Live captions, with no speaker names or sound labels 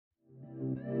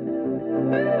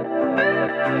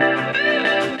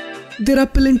There are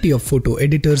plenty of photo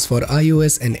editors for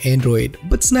iOS and Android,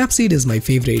 but Snapseed is my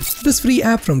favorite. This free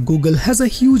app from Google has a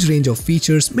huge range of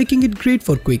features, making it great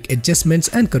for quick adjustments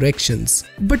and corrections.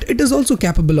 But it is also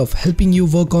capable of helping you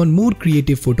work on more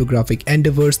creative photographic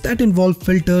endeavors that involve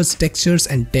filters, textures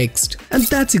and text. And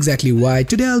that's exactly why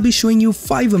today I'll be showing you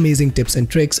 5 amazing tips and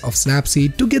tricks of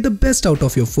Snapseed to get the best out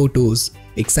of your photos.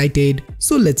 Excited?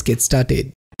 So let's get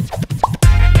started.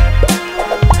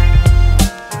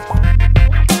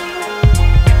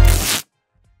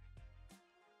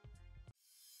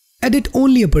 Edit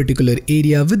only a particular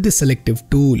area with the Selective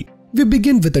tool. We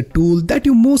begin with a tool that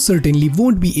you most certainly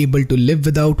won't be able to live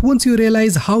without once you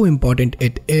realize how important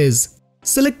it is.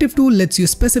 Selective tool lets you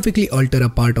specifically alter a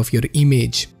part of your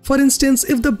image. For instance,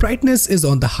 if the brightness is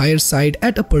on the higher side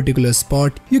at a particular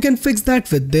spot, you can fix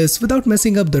that with this without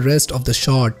messing up the rest of the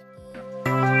shot.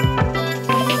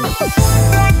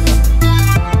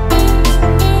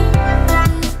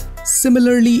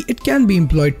 Similarly, it can be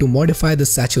employed to modify the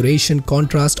saturation,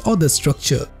 contrast or the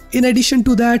structure. In addition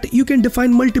to that, you can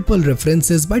define multiple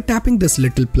references by tapping this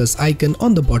little plus icon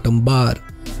on the bottom bar.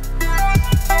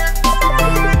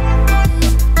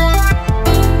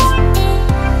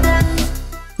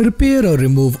 Repair or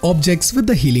remove objects with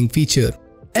the healing feature.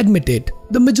 Admit it,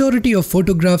 the majority of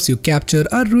photographs you capture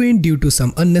are ruined due to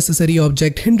some unnecessary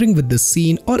object hindering with the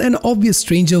scene or an obvious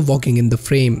stranger walking in the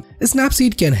frame.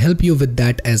 Snapseed can help you with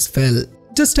that as well.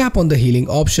 Just tap on the healing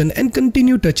option and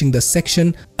continue touching the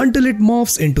section until it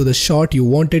morphs into the shot you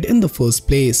wanted in the first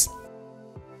place.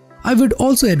 I would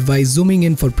also advise zooming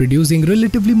in for producing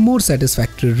relatively more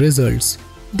satisfactory results.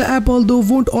 The app although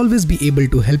won't always be able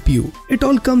to help you. It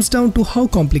all comes down to how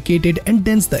complicated and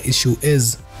dense the issue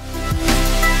is.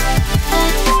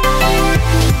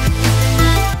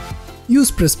 Use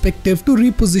perspective to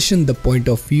reposition the point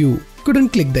of view. Couldn't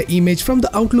click the image from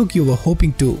the outlook you were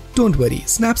hoping to? Don't worry,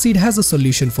 Snapseed has a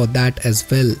solution for that as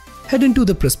well. Head into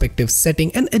the perspective setting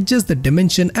and adjust the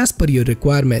dimension as per your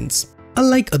requirements.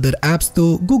 Unlike other apps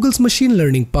though, Google's machine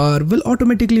learning power will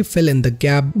automatically fill in the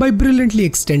gap by brilliantly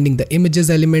extending the image's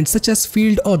elements such as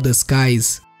field or the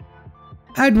skies.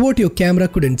 Add what your camera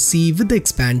couldn't see with the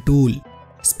expand tool.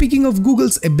 Speaking of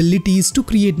Google's abilities to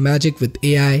create magic with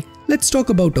AI, let's talk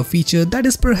about a feature that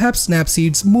is perhaps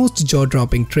Snapseed's most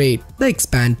jaw-dropping trait, the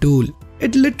expand tool.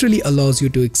 It literally allows you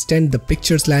to extend the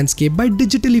picture's landscape by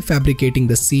digitally fabricating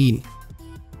the scene.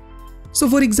 So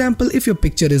for example, if your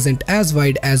picture isn't as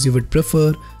wide as you would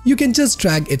prefer, you can just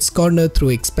drag its corner through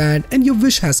expand and your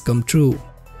wish has come true.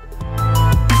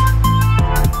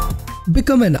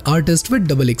 Become an artist with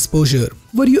double exposure.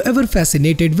 Were you ever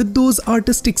fascinated with those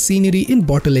artistic scenery in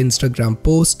bottle Instagram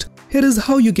posts? Here is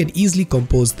how you can easily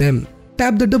compose them.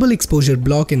 Tap the double exposure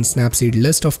block in Snapseed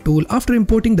list of tools after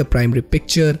importing the primary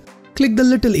picture. Click the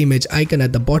little image icon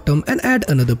at the bottom and add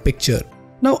another picture.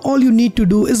 Now all you need to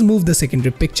do is move the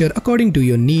secondary picture according to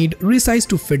your need, resize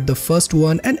to fit the first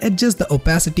one and adjust the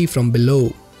opacity from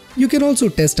below. You can also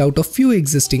test out a few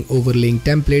existing overlaying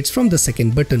templates from the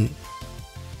second button.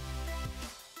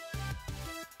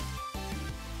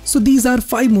 So these are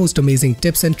 5 most amazing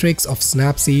tips and tricks of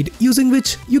Snapseed using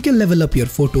which you can level up your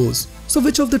photos. So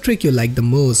which of the trick you like the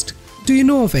most? Do you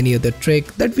know of any other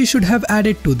trick that we should have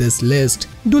added to this list?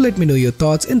 Do let me know your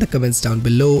thoughts in the comments down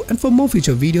below, and for more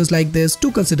future videos like this, do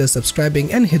consider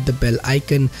subscribing and hit the bell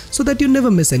icon so that you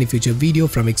never miss any future video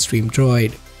from Extreme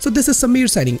Droid. So this is Samir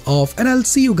signing off and I'll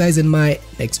see you guys in my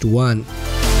next one.